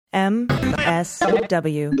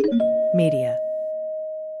MSW Media.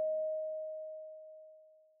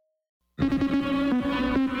 News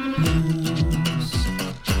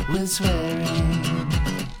with swearing.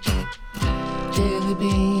 Daily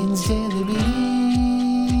beans, daily beans.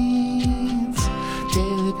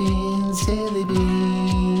 Daily beans, daily beans.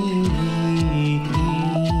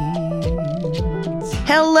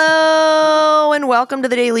 Hello and welcome to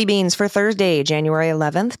the Daily Beans for Thursday, January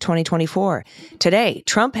 11th, 2024. Today,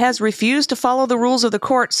 Trump has refused to follow the rules of the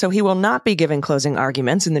court, so he will not be giving closing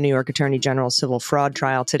arguments in the New York Attorney General's civil fraud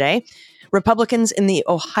trial today. Republicans in the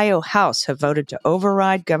Ohio House have voted to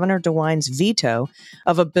override Governor DeWine's veto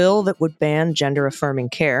of a bill that would ban gender-affirming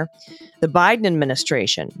care. The Biden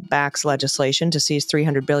administration backs legislation to seize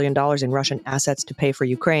 $300 billion in Russian assets to pay for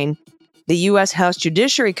Ukraine. The U.S. House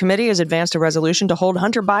Judiciary Committee has advanced a resolution to hold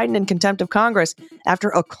Hunter Biden in contempt of Congress after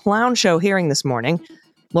a clown show hearing this morning.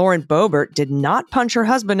 Lauren Boebert did not punch her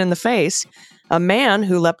husband in the face. A man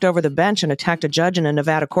who leapt over the bench and attacked a judge in a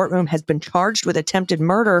Nevada courtroom has been charged with attempted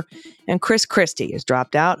murder. And Chris Christie has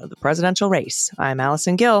dropped out of the presidential race. I'm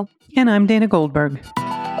Allison Gill. And I'm Dana Goldberg.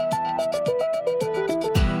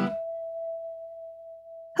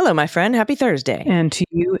 Hello, my friend. Happy Thursday. And to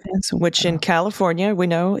you as well. Which in California, we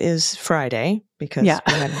know is Friday because we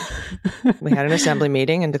had an assembly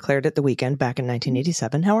meeting and declared it the weekend back in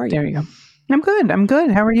 1987. How are you? There you go. I'm good.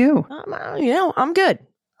 How are you? I'm good.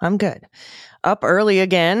 Up early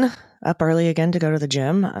again to go to the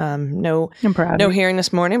gym. No hearing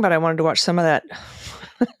this morning, but I wanted to watch some of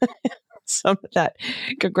that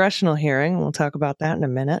congressional hearing. We'll talk about that in a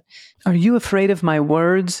minute. Are you afraid of my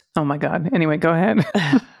words? Oh my God. Anyway, go ahead.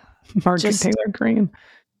 Margaret Taylor Greene.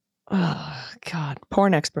 Oh God,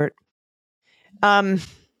 porn expert.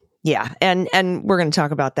 Yeah, and we're going to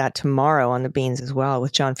talk about that tomorrow on the Beans as well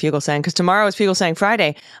with John Fugelsang, because tomorrow is Fugelsang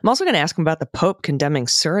Friday. I'm also going to ask him about the Pope condemning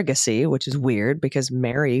surrogacy, which is weird because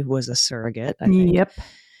Mary was a surrogate, I think. Yep.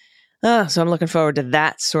 So I'm looking forward to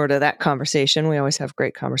that conversation. We always have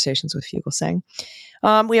great conversations with Fugelsang.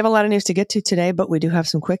 We have a lot of news to get to today, but we do have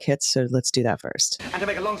some quick hits, so let's do that first. And to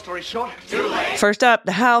make a long story short, too late. First up,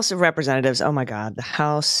 the House of Representatives. Oh my God, the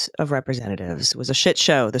House of Representatives was a shit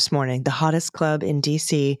show this morning. The hottest club in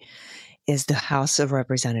D.C. is the House of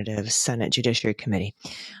Representatives Senate Judiciary Committee.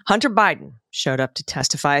 Hunter Biden showed up to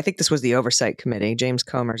testify. I think this was the Oversight Committee, James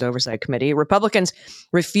Comer's Oversight Committee. Republicans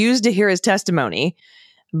refused to hear his testimony,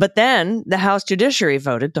 but then the House Judiciary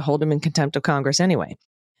voted to hold him in contempt of Congress anyway.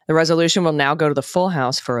 The resolution will now go to the full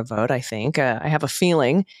House for a vote, I think. I have a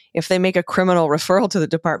feeling if they make a criminal referral to the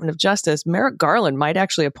Department of Justice, Merrick Garland might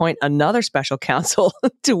actually appoint another special counsel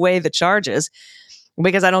to weigh the charges,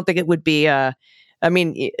 because I don't think it would be, I don't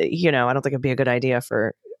think it'd be a good idea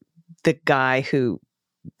for the guy who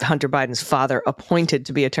Hunter Biden's father appointed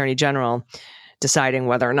to be Attorney General deciding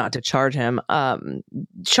whether or not to charge him.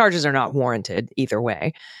 Charges are not warranted either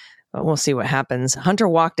way. But we'll see what happens. Hunter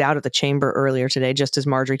walked out of the chamber earlier today, just as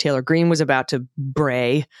Marjorie Taylor Greene was about to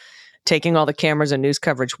bray, taking all the cameras and news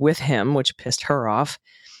coverage with him, which pissed her off.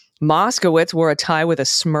 Moskowitz wore a tie with a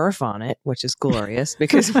Smurf on it, which is glorious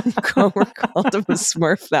because Comer called him a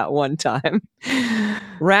Smurf that one time.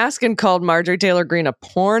 Raskin called Marjorie Taylor Greene a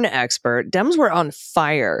porn expert. Dems were on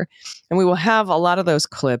fire. And we will have a lot of those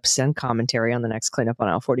clips and commentary on the next Cleanup on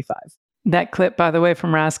Aisle 45. That clip, by the way,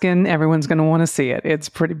 from Raskin, everyone's going to want to see it. It's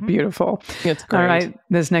pretty beautiful. It's great. All right,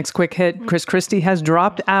 this next quick hit. Chris Christie has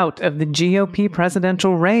dropped out of the GOP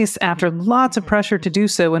presidential race after lots of pressure to do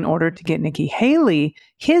so in order to get Nikki Haley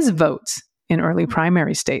his votes in early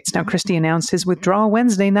primary states. Now, Christie announced his withdrawal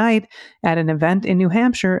Wednesday night at an event in New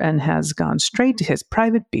Hampshire and has gone straight to his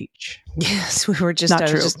private beach. Yes, we were just... Not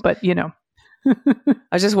true, but you know.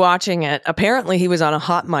 I was just watching it. Apparently, he was on a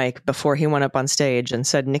hot mic before he went up on stage and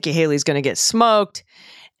said Nikki Haley's going to get smoked.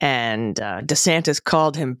 And DeSantis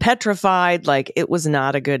called him petrified. Like, it was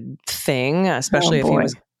not a good thing, especially if he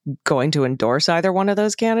was going to endorse either one of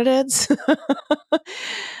those candidates.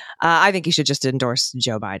 I think he should just endorse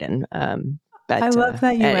Joe Biden. I love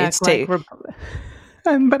that you act like...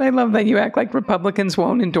 But I love that you act like Republicans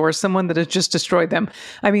won't endorse someone that has just destroyed them.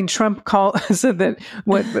 I mean, Trump said that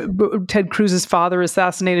Ted Cruz's father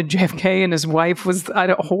assassinated JFK and his wife was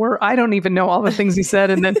a whore. I don't even know all the things he said.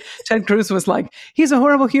 And then Ted Cruz was like, he's a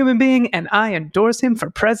horrible human being and I endorse him for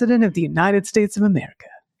president of the United States of America.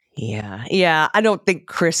 Yeah. I don't think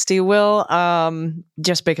Christie will,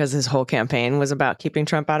 just because his whole campaign was about keeping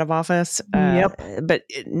Trump out of office. But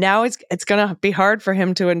now it's going to be hard for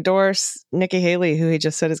him to endorse Nikki Haley, who he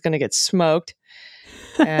just said is going to get smoked.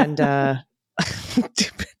 And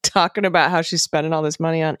talking about how she's spending all this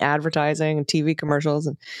money on advertising and TV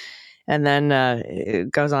commercials. And then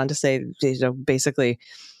it goes on to say, basically,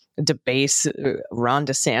 debase Ron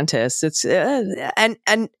DeSantis. It's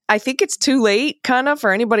and I think it's too late kind of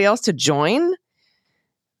for anybody else to join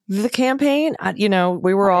the campaign.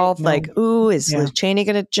 We were all like, ooh, is Liz Cheney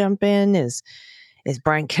going to jump in? Is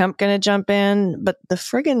Brian Kemp going to jump in? But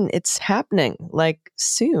it's happening like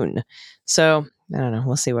soon. So I don't know.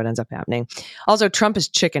 We'll see what ends up happening. Also, Trump has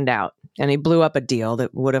chickened out and he blew up a deal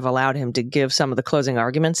that would have allowed him to give some of the closing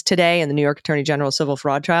arguments today in the New York Attorney General civil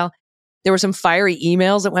fraud trial. There were some fiery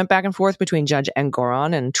emails that went back and forth between Judge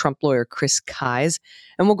Engoron and Trump lawyer Chris Kise.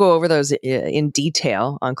 And we'll go over those in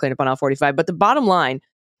detail on Clean Up on Aisle 45. But the bottom line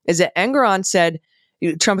is that Engoron said,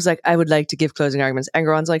 Trump was like, I would like to give closing arguments.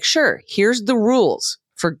 Engoron's like, sure, here's the rules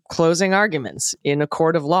for closing arguments in a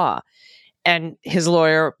court of law. And his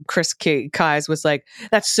lawyer, Chris Kise, was like,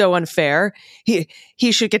 that's so unfair.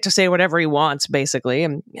 He should get to say whatever he wants, basically.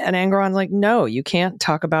 And Engoron's like, no, you can't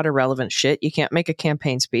talk about irrelevant shit. You can't make a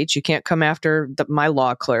campaign speech. You can't come after my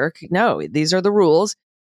law clerk. No, these are the rules.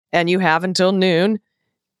 And you have until noon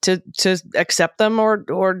to accept them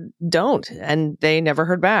or don't. And they never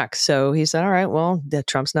heard back. So he said, all right, well,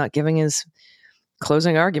 Trump's not giving his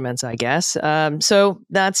closing arguments, I guess. So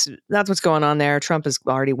that's what's going on there. Trump is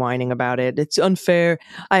already whining about it. It's unfair.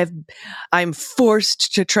 I'm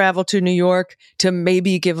forced to travel to New York to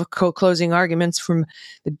maybe give closing arguments from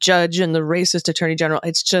the judge and the racist attorney general.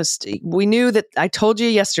 It's just, we knew that. I told you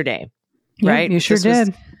yesterday, right? You sure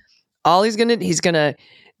did. All he's gonna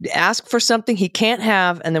ask for something he can't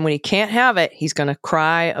have, and then when he can't have it, he's going to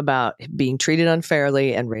cry about being treated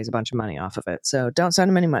unfairly and raise a bunch of money off of it. So don't send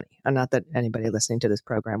him any money. Not that anybody listening to this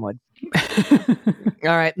program would.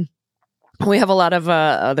 All right. We have a lot of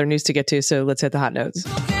other news to get to, so let's hit the hot notes.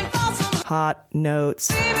 Hot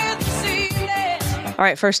notes. All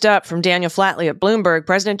right, first up from Daniel Flatley at Bloomberg,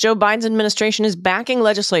 President Joe Biden's administration is backing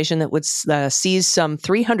legislation that would seize some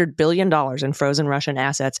 $300 billion in frozen Russian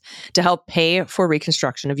assets to help pay for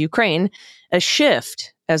reconstruction of Ukraine, a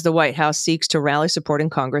shift as the White House seeks to rally support in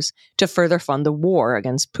Congress to further fund the war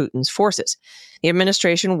against Putin's forces. The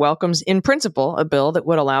administration welcomes, in principle, a bill that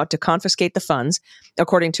would allow it to confiscate the funds,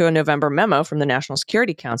 according to a November memo from the National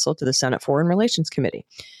Security Council to the Senate Foreign Relations Committee.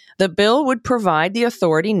 The bill would provide the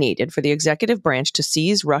authority needed for the executive branch to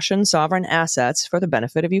seize Russian sovereign assets for the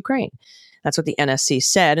benefit of Ukraine. That's what the NSC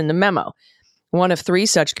said in the memo. One of three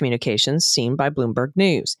such communications seen by Bloomberg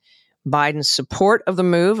News. Biden's support of the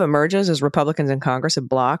move emerges as Republicans in Congress have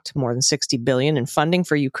blocked more than $60 billion in funding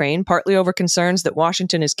for Ukraine, partly over concerns that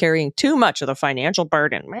Washington is carrying too much of the financial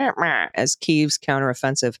burden, as Kyiv's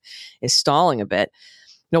counteroffensive is stalling a bit.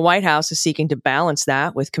 The White House is seeking to balance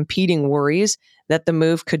that with competing worries that the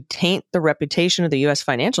move could taint the reputation of the U.S.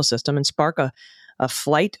 financial system and spark a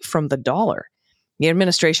flight from the dollar. The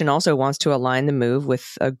administration also wants to align the move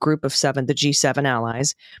with a group of seven, the G7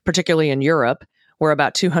 allies, particularly in Europe, where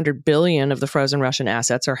about $200 billion of the frozen Russian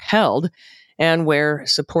assets are held, and where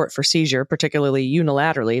support for seizure, particularly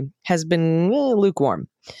unilaterally, has been lukewarm.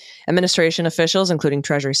 Administration officials, including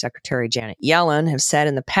Treasury Secretary Janet Yellen, have said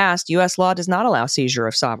in the past U.S. law does not allow seizure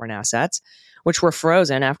of sovereign assets, which were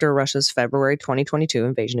frozen after Russia's February 2022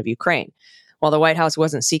 invasion of Ukraine. While the White House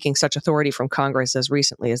wasn't seeking such authority from Congress as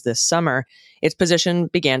recently as this summer, its position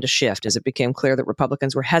began to shift as it became clear that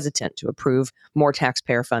Republicans were hesitant to approve more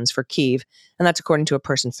taxpayer funds for Kyiv, and that's according to a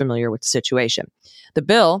person familiar with the situation. The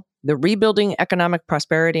bill, the Rebuilding Economic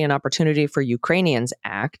Prosperity and Opportunity for Ukrainians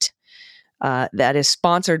Act, that is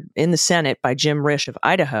sponsored in the Senate by Jim Risch of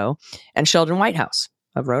Idaho and Sheldon Whitehouse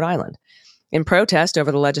of Rhode Island. In protest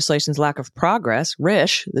over the legislation's lack of progress,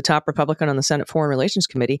 Risch, the top Republican on the Senate Foreign Relations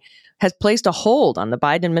Committee, has placed a hold on the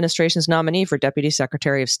Biden administration's nominee for Deputy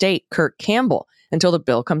Secretary of State, Kurt Campbell, until the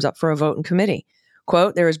bill comes up for a vote in committee.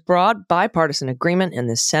 Quote, there is broad bipartisan agreement in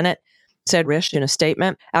the Senate, said Risch in a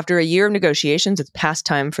statement. After a year of negotiations, it's past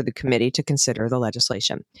time for the committee to consider the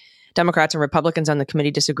legislation. Democrats and Republicans on the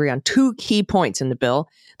committee disagree on two key points in the bill.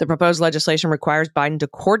 The proposed legislation requires Biden to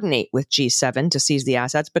coordinate with G7 to seize the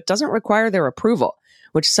assets, but doesn't require their approval,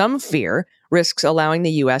 which some fear risks allowing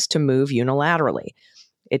the U.S. to move unilaterally.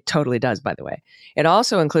 It totally does, by the way. It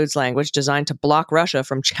also includes language designed to block Russia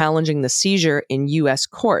from challenging the seizure in U.S.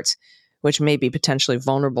 courts, which may be potentially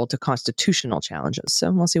vulnerable to constitutional challenges. So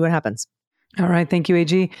we'll see what happens. All right. Thank you,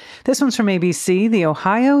 AG. This one's from ABC. The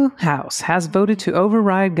Ohio House has voted to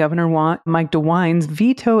override Governor Mike DeWine's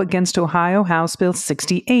veto against Ohio House Bill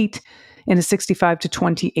 68 in a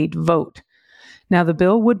 65-28 vote. Now, the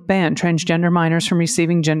bill would ban transgender minors from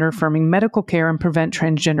receiving gender-affirming medical care and prevent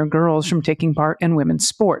transgender girls from taking part in women's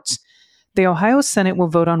sports. The Ohio Senate will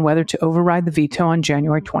vote on whether to override the veto on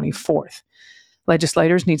January 24th.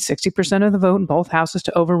 Legislators need 60% of the vote in both houses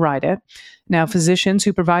to override it. Now, physicians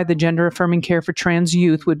who provide the gender-affirming care for trans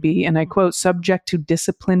youth would be, and I quote, subject to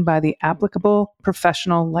discipline by the applicable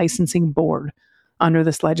professional licensing board under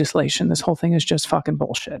this legislation. This whole thing is just fucking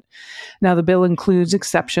bullshit. Now, the bill includes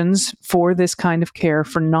exceptions for this kind of care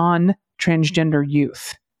for non-transgender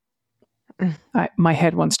youth. My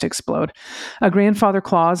head wants to explode. A grandfather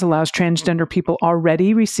clause allows transgender people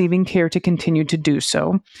already receiving care to continue to do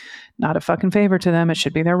so. Not a fucking favor to them. It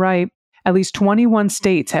should be their right. At least 21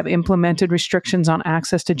 states have implemented restrictions on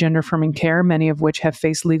access to gender-affirming care, many of which have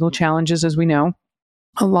faced legal challenges, as we know.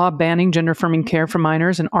 A law banning gender-affirming care for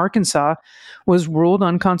minors in Arkansas was ruled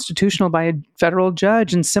unconstitutional by a federal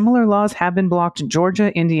judge, and similar laws have been blocked in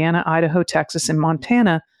Georgia, Indiana, Idaho, Texas, and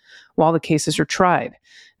Montana while the cases are tried.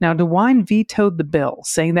 Now, DeWine vetoed the bill,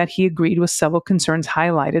 saying that he agreed with several concerns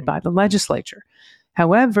highlighted by the legislature.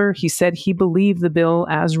 However, he said he believed the bill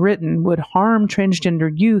as written would harm transgender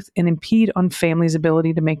youth and impede on families'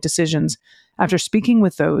 ability to make decisions after speaking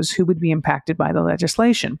with those who would be impacted by the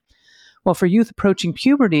legislation. Well, for youth approaching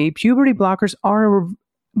puberty, puberty blockers are,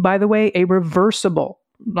 by the way, a reversible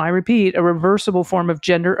form of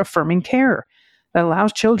gender-affirming care that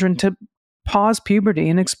allows children to pause puberty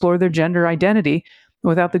and explore their gender identity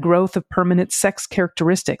without the growth of permanent sex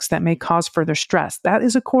characteristics that may cause further stress. That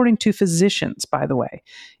is according to physicians, by the way,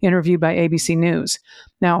 interviewed by ABC News.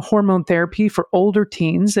 Now, hormone therapy for older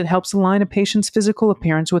teens that helps align a patient's physical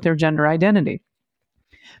appearance with their gender identity.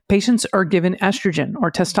 Patients are given estrogen or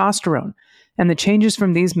testosterone, and the changes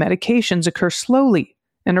from these medications occur slowly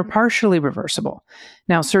and are partially reversible.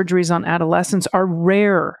 Now, surgeries on adolescents are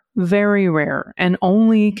rare, very rare, and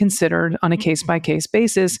only considered on a case-by-case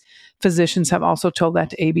basis. Physicians have also told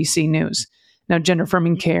that to ABC News. Now,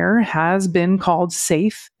 gender-affirming care has been called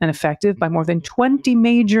safe and effective by more than 20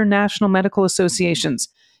 major national medical associations,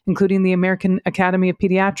 including the American Academy of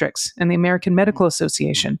Pediatrics and the American Medical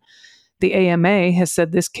Association. The AMA has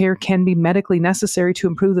said this care can be medically necessary to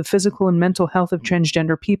improve the physical and mental health of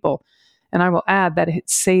transgender people. And I will add that it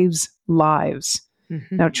saves lives.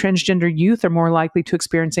 Mm-hmm. Now, transgender youth are more likely to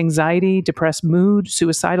experience anxiety, depressed mood,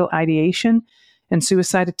 suicidal ideation, and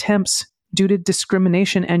suicide attempts due to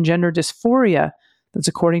discrimination and gender dysphoria. That's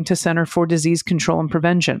according to Center for Disease Control and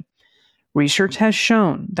Prevention. Research has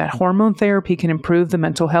shown that hormone therapy can improve the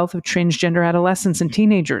mental health of transgender adolescents and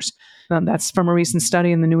teenagers. That's from a recent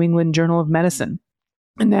study in the New England Journal of Medicine.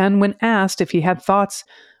 And then when asked if he had thoughts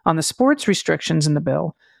on the sports restrictions in the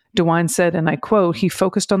bill, DeWine said, and I quote, he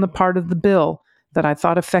focused on the part of the bill that I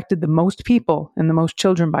thought affected the most people and the most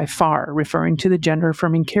children by far, referring to the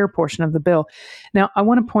gender-affirming care portion of the bill. Now, I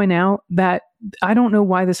want to point out that I don't know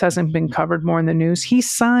why this hasn't been covered more in the news. He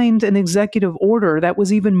signed an executive order that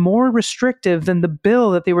was even more restrictive than the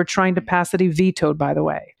bill that they were trying to pass that he vetoed, by the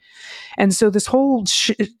way. And so this whole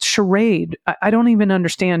charade, I don't even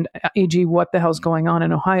understand, AG, what the hell's going on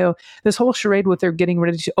in Ohio. This whole charade with they're getting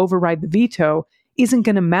ready to override the veto isn't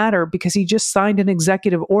going to matter because he just signed an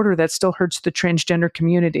executive order that still hurts the transgender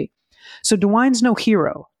community. So DeWine's no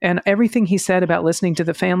hero. And everything he said about listening to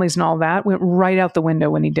the families and all that went right out the window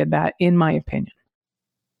when he did that, in my opinion.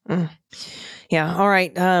 Yeah. All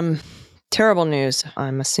right. Terrible news.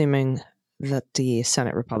 I'm assuming that the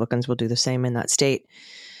Senate Republicans will do the same in that state.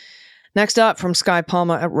 Next up, from Sky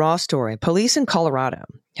Palma at Raw Story, police in Colorado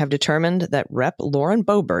have determined that Rep. Lauren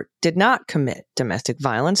Boebert did not commit domestic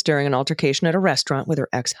violence during an altercation at a restaurant with her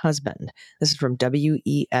ex-husband. This is from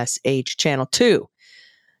WESH Channel 2.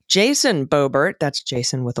 Jason Boebert, that's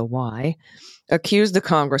Jason with a Y, accused the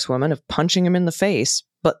congresswoman of punching him in the face,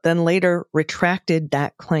 but then later retracted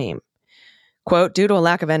that claim. Quote, due to a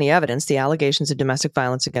lack of any evidence, the allegations of domestic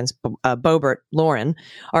violence against Boebert Lauren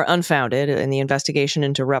are unfounded, and the investigation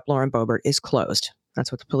into Rep. Lauren Boebert is closed.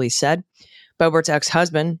 That's what the police said. Boebert's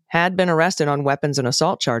ex-husband had been arrested on weapons and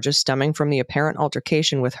assault charges stemming from the apparent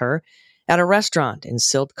altercation with her at a restaurant in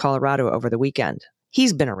Silt, Colorado over the weekend.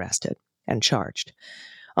 He's been arrested and charged.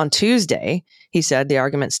 On Tuesday, he said the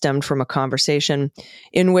argument stemmed from a conversation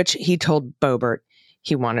in which he told Boebert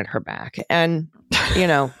he wanted her back. And, you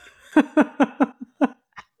know,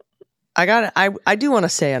 I do want to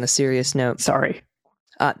say on a serious note. Sorry.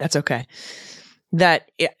 That's okay.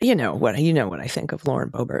 That, you know what I think of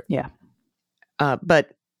Lauren Boebert. Yeah.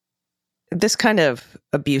 But this kind of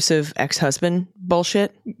abusive ex-husband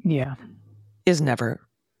bullshit. Yeah. Is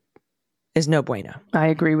no bueno. I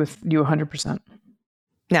agree with you 100%.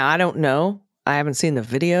 Now, I don't know. I haven't seen the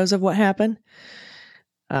videos of what happened.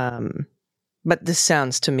 But this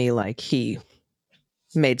sounds to me like he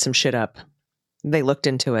made some shit up. They looked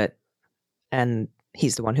into it, and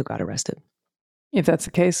he's the one who got arrested. If that's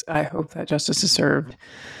the case, I hope that justice is served.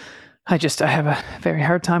 I have a very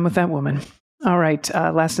hard time with that woman. All right.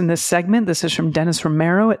 Last in this segment, this is from Dennis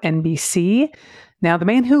Romero at NBC. Now, the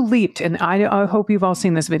man who leaped, and I hope you've all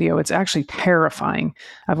seen this video. It's actually terrifying.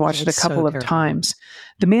 I've watched it a couple of times.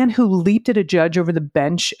 The man who leaped at a judge over the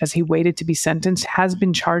bench as he waited to be sentenced has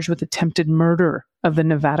been charged with attempted murder of the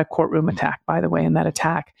Nevada courtroom attack, by the way, in that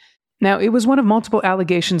attack. Now, it was one of multiple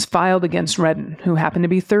allegations filed against Redden, who happened to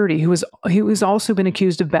be 30, who has also been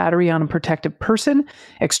accused of battery on a protected person,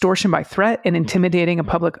 extortion by threat, and intimidating a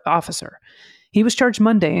public officer. He was charged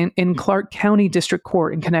Monday in Clark County District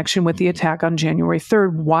Court in connection with the attack on January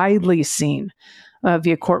 3rd, widely seen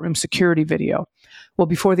via courtroom security video. Well,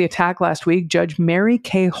 before the attack last week, Judge Mary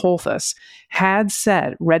Kay Holthus had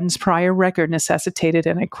said Redden's prior record necessitated,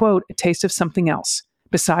 and I quote, a taste of something else,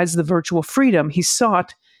 besides the virtual freedom he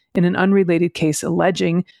sought in an unrelated case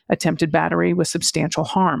alleging attempted battery with substantial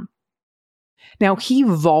harm. Now, he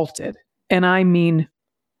vaulted, and I mean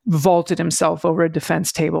vaulted himself over a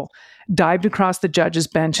defense table, dived across the judge's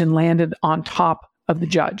bench and landed on top of the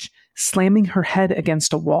judge, slamming her head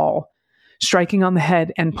against a wall, striking on the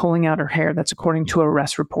head and pulling out her hair. That's according to an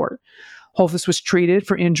arrest report. Holthus was treated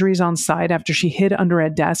for injuries on site after she hid under a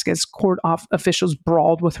desk as court officials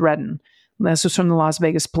brawled with Redden. This was from the Las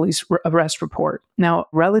Vegas police arrest report. Now, a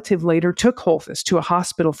relative later took Holthus to a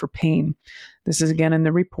hospital for pain. This is again in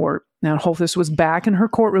the report. Now, Holthus was back in her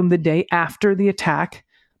courtroom the day after the attack.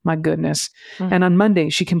 My goodness. Mm-hmm. And on Monday,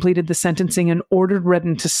 she completed the sentencing and ordered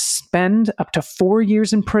Redden to spend up to 4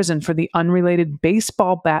 years in prison for the unrelated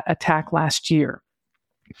baseball bat attack last year.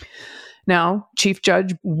 Now, Chief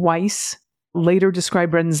Judge Weiss later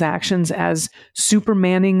described Redden's actions as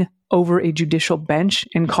supermaning over a judicial bench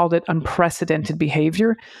and called it unprecedented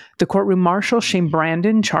behavior. The courtroom marshal, Shane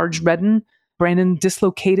Brandon, charged Redden. Brandon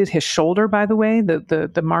dislocated his shoulder, by the way.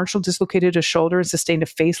 The marshal dislocated his shoulder and sustained a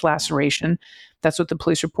face laceration. That's what the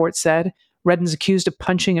police report said. Redden's accused of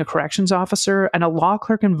punching a corrections officer, and a law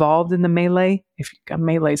clerk involved in the melee, a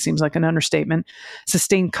melee seems like an understatement,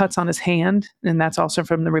 sustained cuts on his hand, and that's also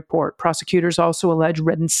from the report. Prosecutors also allege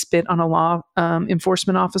Redden spit on a law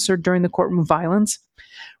enforcement officer during the courtroom violence.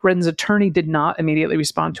 Redden's attorney did not immediately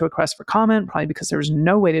respond to a request for comment, probably because there was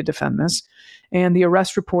no way to defend this. And the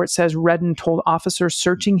arrest report says Redden told officers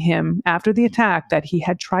searching him after the attack that he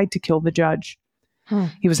had tried to kill the judge.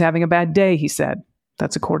 He was having a bad day, he said.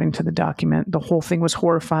 That's according to the document. The whole thing was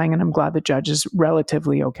horrifying, and I'm glad the judge is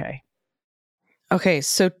relatively okay. Okay,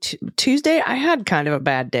 so Tuesday, I had kind of a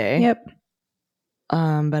bad day. Yep.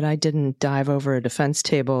 But I didn't dive over a defense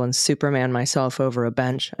table and Superman myself over a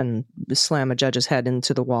bench and slam a judge's head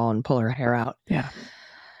into the wall and pull her hair out. Yeah.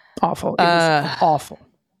 Awful. It was awful.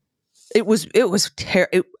 It was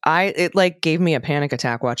terrible. It like gave me a panic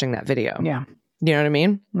attack watching that video. Yeah. You know what I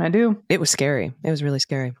mean? I do. It was scary. It was really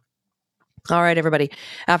scary. All right, everybody.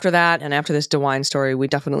 After that and after this DeWine story, we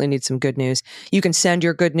definitely need some good news. You can send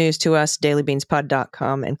your good news to us,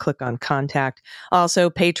 dailybeanspod.com, and click on contact. Also,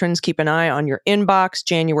 patrons, keep an eye on your inbox,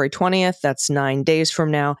 January 20th. That's 9 days from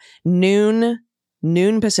now. Noon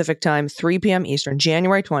Pacific time, 3 p.m. Eastern,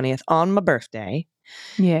 January 20th, on my birthday.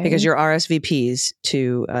 Yeah. Because you're RSVPs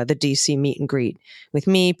to the DC meet and greet with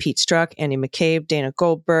me, Pete Strzok, Andy McCabe, Dana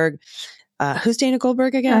Goldberg. Who's Dana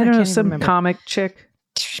Goldberg again? I don't know, some comic chick.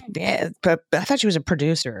 Yeah, but I thought she was a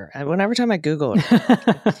producer. Every time I Google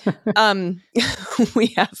her. We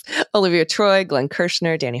have Olivia Troy, Glenn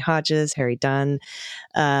Kirshner, Danny Hodges, Harry Dunn.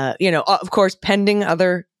 Of course, pending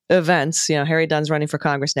other events. Harry Dunn's running for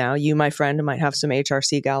Congress now. You, my friend, might have some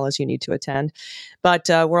HRC galas you need to attend. But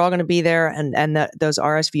we're all going to be there. And those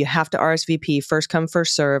RSVP, you have to RSVP, first come,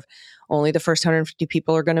 first serve. Only the first 150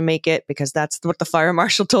 people are going to make it because that's what the fire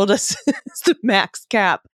marshal told us. It's the max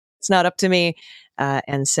cap. It's not up to me.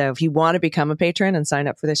 And so if you want to become a patron and sign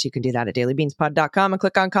up for this, you can do that at dailybeanspod.com and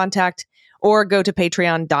click on contact or go to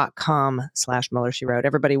patreon.com/Mueller, She Wrote.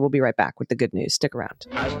 Everybody, we'll be right back with the good news. Stick around.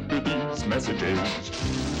 After these messages,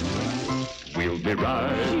 we'll be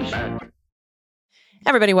right back.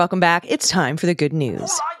 Everybody, welcome back. It's time for the good news. Who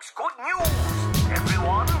likes good news,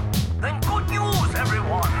 everyone? Then good news,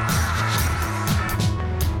 everyone.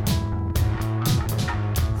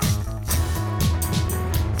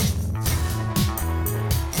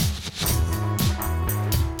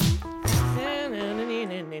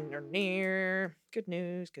 Good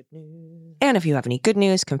news, good news. And if you have any good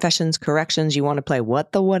news, confessions, corrections, you want to play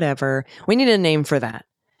what the whatever, we need a name for that.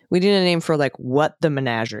 We need a name for like what the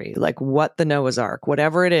menagerie, like what the Noah's Ark,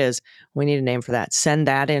 whatever it is. We need a name for that. Send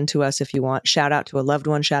that in to us if you want. Shout out to a loved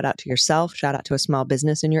one. Shout out to yourself. Shout out to a small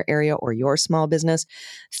business in your area or your small business.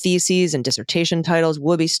 Theses and dissertation titles,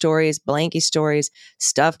 whoopee stories, blankie stories,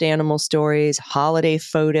 stuffed animal stories, holiday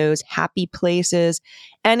photos, happy places,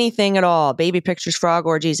 anything at all. Baby pictures, frog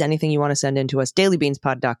orgies, anything you want to send in to us.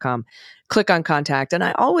 dailybeanspod.com. Click on contact. And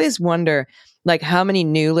I always wonder, like, how many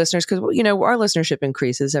new listeners, because, you know, our listenership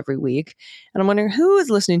increases every week. And I'm wondering who is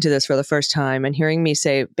listening to this for the first time and hearing me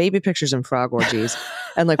say baby pictures and frog orgies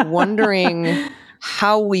and like wondering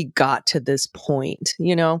how we got to this point,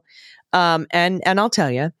 you know? And I'll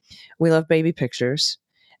tell you, we love baby pictures.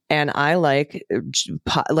 And I like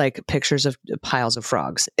pictures of piles of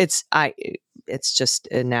frogs. It's just,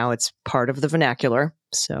 now it's part of the vernacular.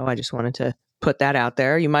 So I just wanted to put that out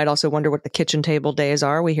there. You might also wonder what the kitchen table days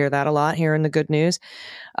are. We hear that a lot here in the Good News.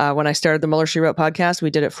 When I started the Mueller, She Wrote podcast,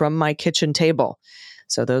 we did it from my kitchen table.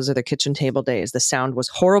 So those are the kitchen table days. The sound was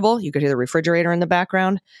horrible. You could hear the refrigerator in the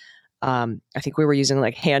background. I think we were using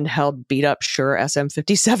like handheld beat up Shure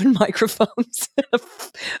SM57 microphones,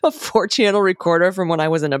 a 4-channel recorder from when I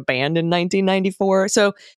was in a band in 1994.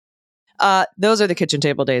 So those are the kitchen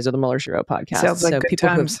table days of the Mueller, She Wrote podcast. Sounds like so good people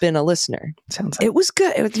times. who've been a listener, Sounds like it was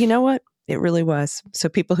good. You know what? It really was. So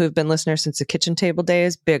people who've been listeners since the kitchen table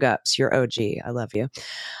days, big ups. You're OG. I love you.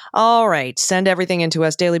 All right. Send everything into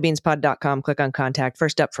us. dailybeanspod.com. Click on contact.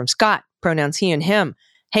 First up from Scott, pronouns he and him.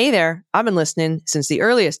 Hey there. I've been listening since the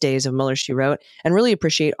earliest days of Mueller, She Wrote and really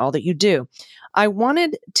appreciate all that you do. I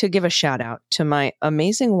wanted to give a shout out to my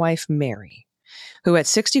amazing wife, Mary, who at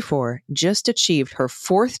 64 just achieved her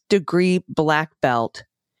 4th degree black belt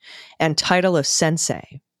and title of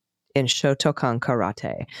sensei in Shotokan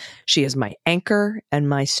Karate. She is my anchor and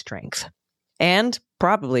my strength. And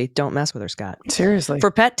probably don't mess with her, Scott. Seriously. For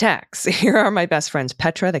pet tax, here are my best friends,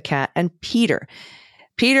 Petra the cat and Peter.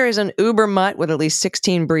 Peter is an uber mutt with at least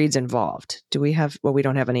 16 breeds involved. Do we have, well, we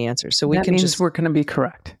don't have any answers. So we that can means just, we're going to be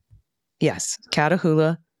correct. yes,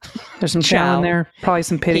 Catahoula, There's some chow in there, probably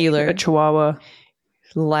some pity, Healer. a chihuahua.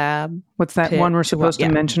 Lab. What's that Pit, one we're supposed to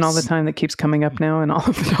yeah. mention all the time that keeps coming up now in all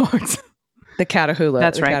of the dogs? The Catahoula.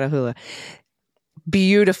 That's the right. Catahoula.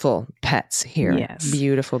 Beautiful pets here. Yes.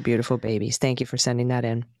 Beautiful, beautiful babies. Thank you for sending that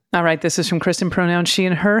in. All right, this is from Kristen, pronouns she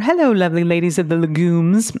and her. Hello, lovely ladies of the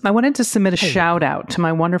legumes. I wanted to submit a shout out to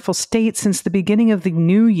my wonderful state since the beginning of the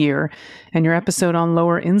new year and your episode on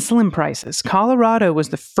lower insulin prices. Colorado was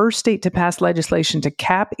the first state to pass legislation to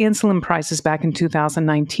cap insulin prices back in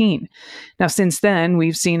 2019. Now, since then,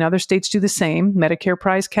 we've seen other states do the same, Medicare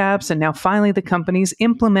price caps, and now finally the companies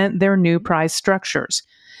implement their new price structures.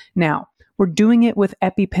 Now, we're doing it with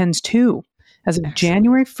EpiPens too. As of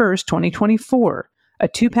January 1st, 2024, a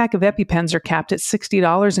 2-pack of EpiPens are capped at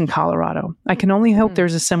 $60 in Colorado. I can only hope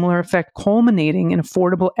there's a similar effect culminating in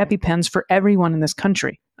affordable EpiPens for everyone in this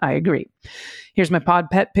country. I agree. Here's my pod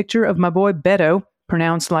pet picture of my boy Beto,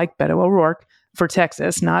 pronounced like Beto O'Rourke, for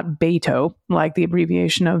Texas, not Beto, like the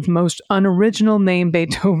abbreviation of most unoriginal name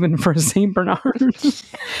Beethoven for St. Bernard.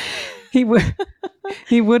 He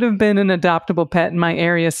would have been an adoptable pet in my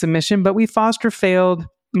area submission, but we foster failed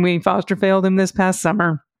him this past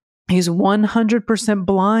summer. He's 100%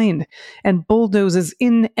 blind and bulldozes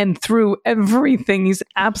in and through everything. He's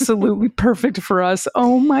absolutely perfect for us.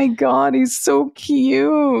 Oh my God, he's so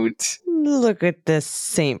cute. Look at this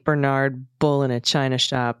St. Bernard bull in a china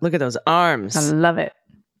shop. Look at those arms. I love it.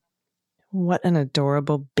 What an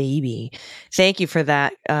adorable baby. Thank you for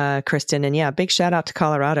that, Kristen. And yeah, big shout out to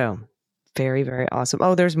Colorado. Very, very awesome.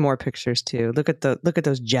 Oh, there's more pictures too. Look at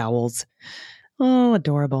those jowls. Oh,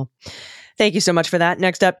 adorable. Thank you so much for that.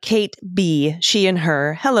 Next up, Kate B. She and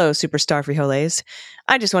her. Hello, superstar frijoles.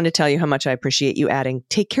 I just wanted to tell you how much I appreciate you adding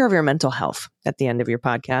take care of your mental health at the end of your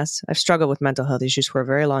podcast. I've struggled with mental health issues for a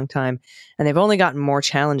very long time, and they've only gotten more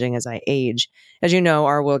challenging as I age. As you know,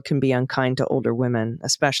 our world can be unkind to older women,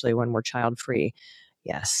 especially when we're child-free.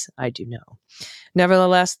 Yes, I do know.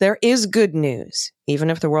 Nevertheless, there is good news. Even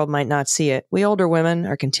if the world might not see it, we older women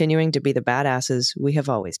are continuing to be the badasses we have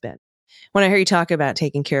always been. When I hear you talk about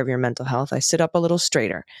taking care of your mental health, I sit up a little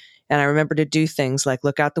straighter, and I remember to do things like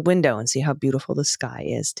look out the window and see how beautiful the sky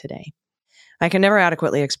is today. I can never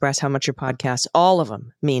adequately express how much your podcasts, all of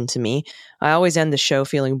them, mean to me. I always end the show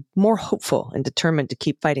feeling more hopeful and determined to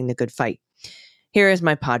keep fighting the good fight. Here is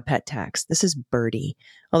my pod pet tax. This is Birdie.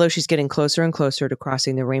 Although she's getting closer and closer to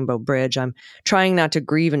crossing the Rainbow Bridge, I'm trying not to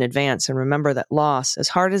grieve in advance and remember that loss, as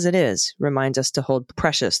hard as it is, reminds us to hold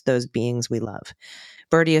precious those beings we love.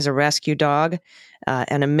 Birdie is a rescue dog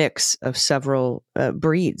and a mix of several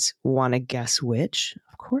breeds. Want to guess which?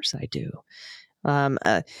 Of course I do.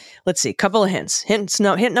 Let's see. Couple of hints. Hint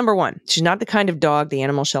number 1. She's not the kind of dog the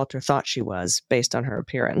animal shelter thought she was based on her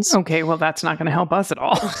appearance. Okay, well, that's not going to help us at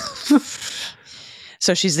all.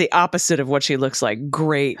 So she's the opposite of what she looks like.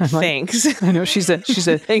 Great. Thanks. I know she's a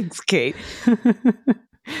Thanks, Kate.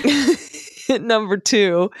 Number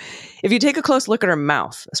 2, if you take a close look at her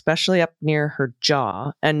mouth, especially up near her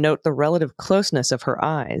jaw, and note the relative closeness of her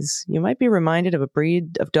eyes, you might be reminded of a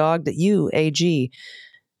breed of dog that you, AG,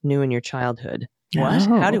 knew in your childhood. What?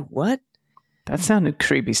 Oh. What? That sounded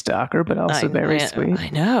creepy, stalker, but also very sweet. I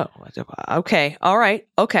know. Okay. All right.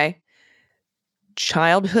 Okay.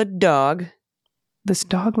 Childhood dog. This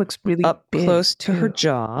dog looks really up big, close to too. her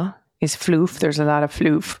jaw. Is floof. There's a lot of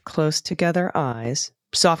floof. Close together eyes.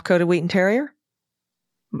 Soft-coated Wheaten Terrier.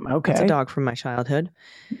 Okay. It's a dog from my childhood.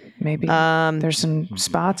 Maybe there's some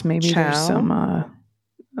spots. Maybe there's some,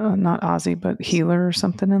 not Aussie, but healer or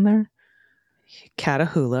something in there.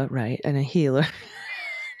 Catahoula, right. And a healer.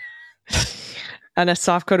 And a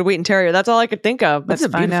soft-coated Wheaten Terrier. That's all I could think of. That's a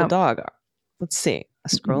beautiful dog. Let's see.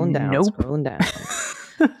 Scrolling down. Nope. Scrolling down.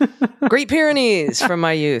 Great Pyrenees from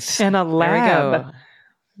my youth. And a lab. There we go.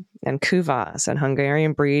 And Kuvas, an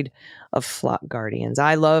Hungarian breed of flock guardians.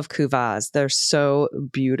 I love Kuvas. They're so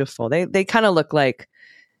beautiful. They kind of look like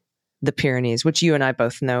the Pyrenees, which you and I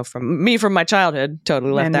both know from my childhood.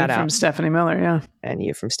 Totally left that out. And from Stephanie Miller, yeah. And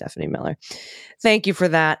you from Stephanie Miller. Thank you for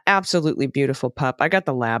that. Absolutely beautiful pup. I got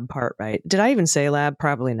the lab part right. Did I even say lab?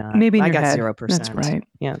 Probably not. Maybe in I your got head. 0%. That's right.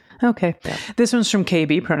 Yeah. Okay. Yeah. This one's from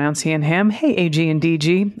KB, pronouns he and him. Hey, AG and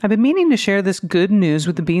DG. I've been meaning to share this good news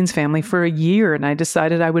with the Beans family for a year, and I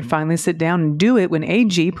decided I would finally sit down and do it when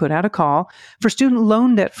AG put out a call for student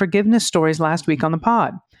loan debt forgiveness stories last week on the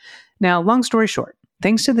pod. Now, long story short,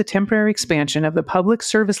 thanks to the temporary expansion of the Public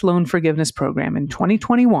Service Loan Forgiveness Program in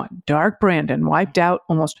 2021, Dark Brandon wiped out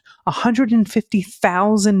almost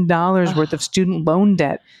 $150,000 worth of student loan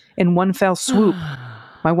debt in one fell swoop.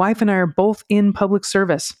 My wife and I are both in public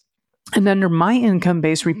service, and under my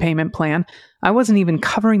income-based repayment plan, I wasn't even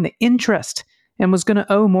covering the interest and was going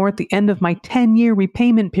to owe more at the end of my 10-year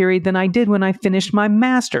repayment period than I did when I finished my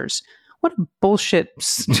master's. What a bullshit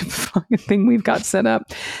fucking thing we've got set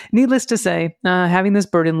up. Needless to say, having this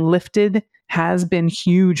burden lifted has been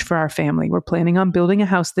huge for our family. We're planning on building a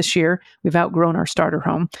house this year. We've outgrown our starter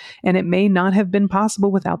home, and it may not have been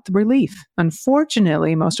possible without the relief.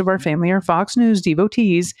 Unfortunately, most of our family are Fox News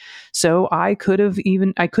devotees, so I couldn't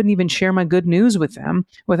even share my good news with them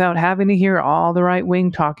without having to hear all the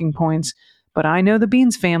right-wing talking points. But I know the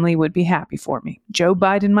Beans family would be happy for me. Joe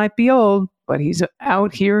Biden might be old, but he's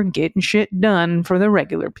out here getting shit done for the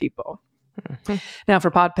regular people. Mm-hmm. Now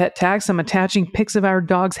for Pod Pet Tags, I'm attaching pics of our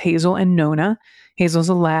dogs Hazel and Nona. Hazel's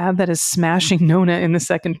a lab that is smashing Nona in the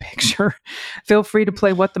second picture. Feel free to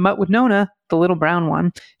play What the Mutt with Nona, the little brown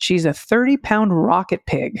one. She's a 30-pound rocket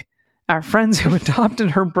pig. Our friends who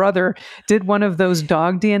adopted her brother did one of those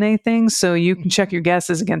dog DNA things, so you can check your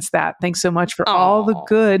guesses against that. Thanks so much for all the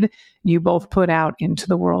good you both put out into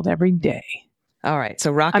the world every day. All right,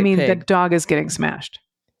 so rocket pig. The dog is getting smashed.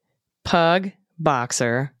 Pug,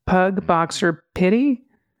 boxer. Pug, boxer, pity?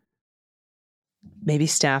 Maybe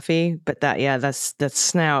Staffy, but that's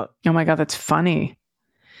snout. Oh my God, that's funny.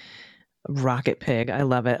 Rocket pig, I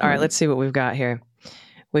love it. All right, let's see what we've got here.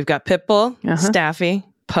 We've got Pitbull, Staffy,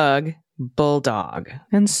 Pug, Bulldog.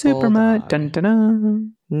 And Supermutt. Dun,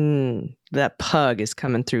 dun, dun. That pug is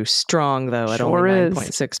coming through strong, though, at only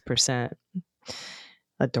 9.6%.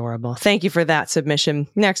 Adorable. Thank you for that submission.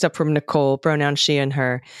 Next up from Nicole, pronoun she and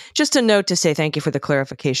her. Just a note to say thank you for the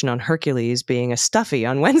clarification on Hercules being a stuffy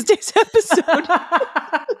on Wednesday's episode.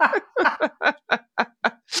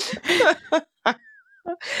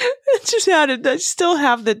 I still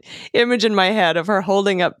have the image in my head of her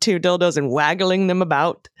holding up 2 dildos and waggling them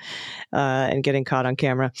about and getting caught on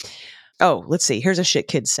camera. Oh, let's see. Here's a shit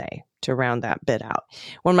kids say to round that bit out.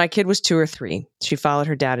 When my kid was 2 or 3, she followed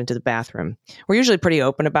her dad into the bathroom. We're usually pretty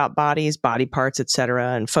open about bodies, body parts,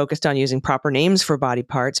 etc., and focused on using proper names for body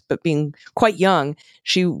parts, but being quite young,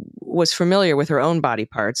 she was familiar with her own body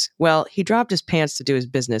parts. Well, he dropped his pants to do his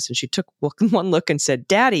business, and she took one look and said,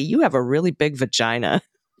 "Daddy, you have a really big vagina."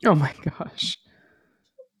 Oh my gosh.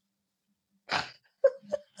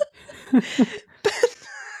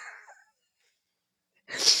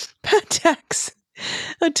 Pet tags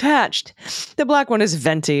attached. The black one is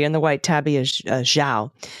Venti and the white tabby is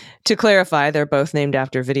Zhao. To clarify, they're both named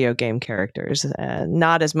after video game characters.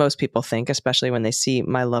 Not as most people think, especially when they see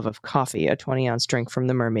my love of coffee, a 20-ounce drink from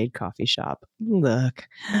the Mermaid Coffee Shop. Look.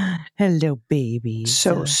 Hello, baby.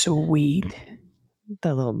 So sweet.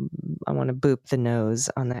 The little, I want to boop the nose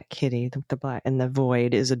on that kitty. The black and the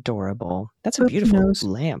void is adorable. That's a beautiful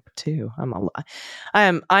lamp too.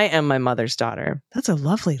 I am my mother's daughter. That's a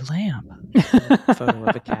lovely lamp. Photo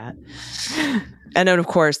of a cat. And then, of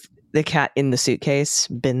course, the cat in the suitcase.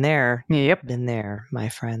 Been there. Yep. Been there, my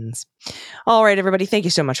friends. All right, everybody. Thank you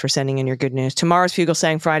so much for sending in your good news. Tomorrow's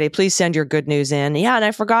Fugelsang Friday. Please send your good news in. Yeah, and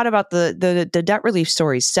I forgot about the debt relief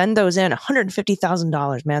stories. Send those in.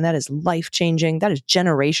 $150,000, man. That is life-changing. That is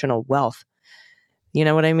generational wealth. You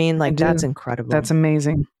know what I mean? Like, that's incredible. That's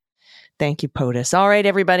amazing. Thank you, POTUS. All right,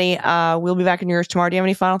 everybody. We'll be back in yours tomorrow. Do you have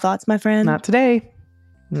any final thoughts, my friend? Not today.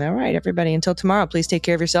 All right, everybody. Until tomorrow, please take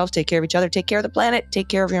care of yourselves, take care of each other, take care of the planet, take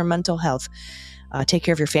care of your mental health, take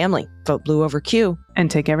care of your family. Vote blue over Q. And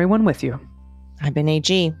take everyone with you. I've been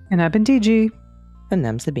AG. And I've been DG. And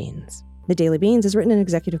them's the beans. The Daily Beans is written and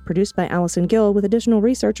executive produced by Allison Gill with additional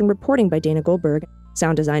research and reporting by Dana Goldberg.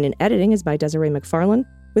 Sound design and editing is by Desiree McFarlane,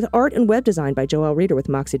 with art and web design by Joelle Reeder with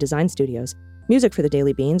Moxie Design Studios. Music for The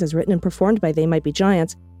Daily Beans is written and performed by They Might Be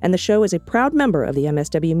Giants, and the show is a proud member of the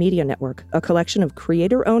MSW Media Network, a collection of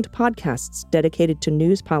creator-owned podcasts dedicated to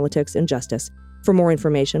news, politics, and justice. For more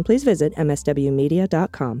information, please visit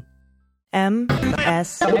mswmedia.com.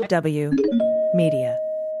 MSW Media.